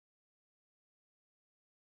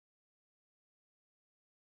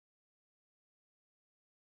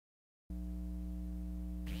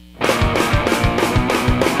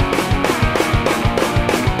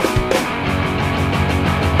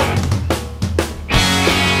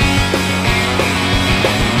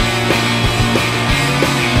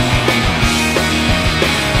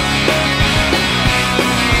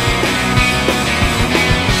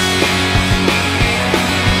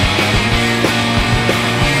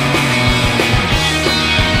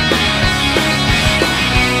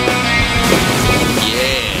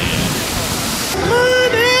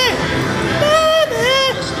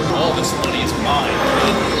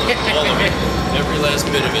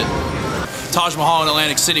Taj Mahal in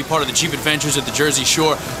Atlantic City, part of the Jeep Adventures at the Jersey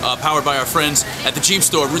Shore, powered by our friends at the Jeep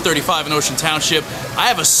Store, Route 35 in Ocean Township. I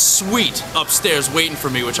have a suite upstairs waiting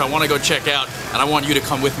for me, which I want to go check out, and I want you to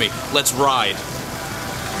come with me. Let's ride.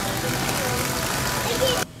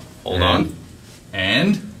 Hold on.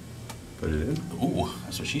 And put it in. Ooh,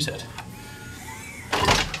 that's what she said.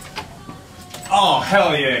 Oh,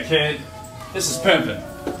 hell yeah, kid. This is pimpin'.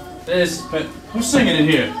 This is pimpin'. Who's singing in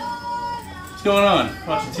here? What's going on?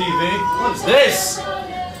 Watching TV? What is this?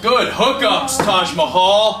 Good hookups, Taj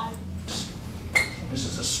Mahal. This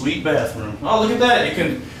is a sweet bathroom. Oh, look at that. You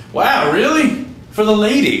can... Wow, really? For the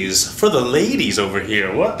ladies. For the ladies over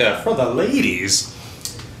here. What the... For the ladies.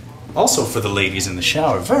 Also for the ladies in the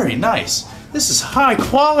shower. Very nice. This is high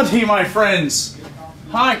quality, my friends.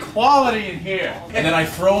 High quality in here. And then I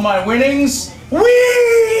throw my winnings.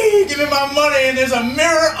 Whee! Give me my money, and there's a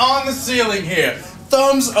mirror on the ceiling here.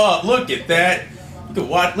 Thumbs up. Look at that. You can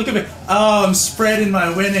watch. Look at me. Oh, I'm spreading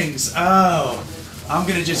my winnings. Oh, I'm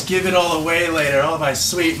gonna just give it all away later. Oh, my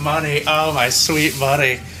sweet money. Oh, my sweet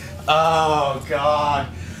money. Oh, God.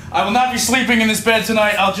 I will not be sleeping in this bed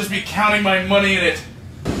tonight. I'll just be counting my money in it.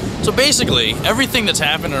 So basically, everything that's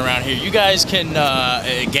happening around here, you guys can,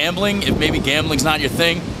 gambling, if maybe gambling's not your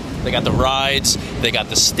thing, they got the rides, they got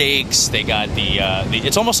the stakes, they got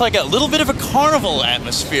it's almost like a little bit of a carnival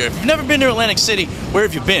atmosphere. If you've never been to Atlantic City, where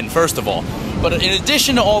have you been, first of all? But in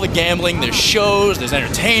addition to all the gambling, there's shows, there's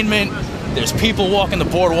entertainment, there's people walking the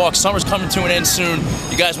boardwalk. Summer's coming to an end soon.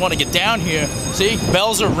 You guys want to get down here. See,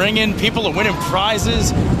 bells are ringing, people are winning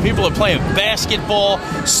prizes, people are playing basketball,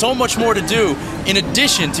 so much more to do in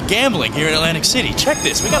addition to gambling here in Atlantic City. Check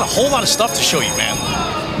this, we got a whole lot of stuff to show you, man.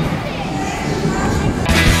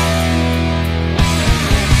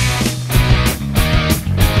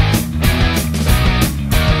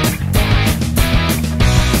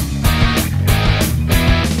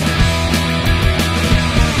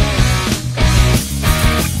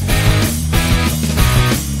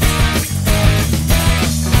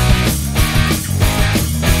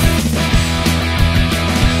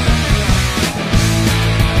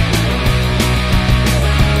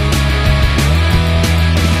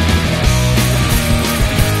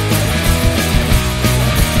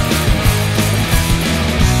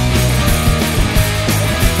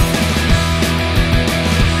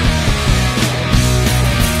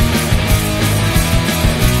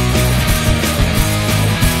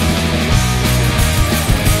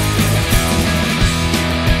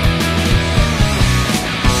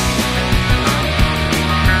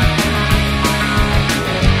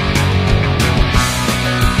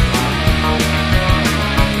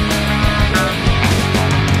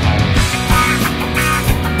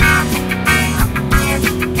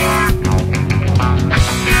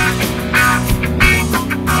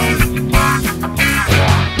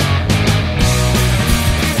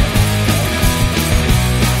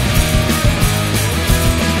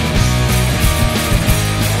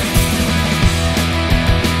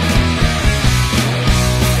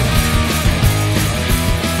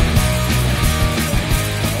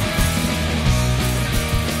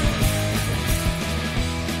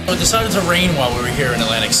 It decided to rain while we were here in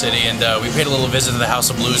Atlantic City, and we paid a little visit to the House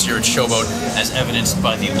of Blues here at Showboat, as evidenced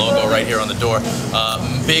by the logo right here on the door.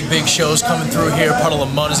 Big shows coming through here. Puddle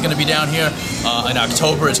of Mud is going to be down here. In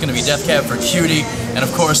October, it's going to be Death Cab for Cutie, and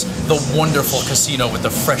of course, the wonderful casino with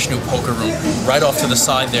the fresh new poker room right off to the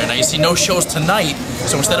side there. Now, you see no shows tonight,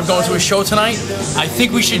 so instead of going to a show tonight, I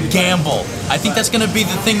think we should gamble. I think that's going to be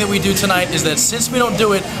the thing that we do tonight, is that since we don't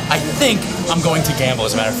do it, I think I'm going to gamble,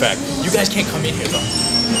 as a matter of fact. You guys can't come in here, though.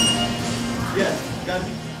 Yeah.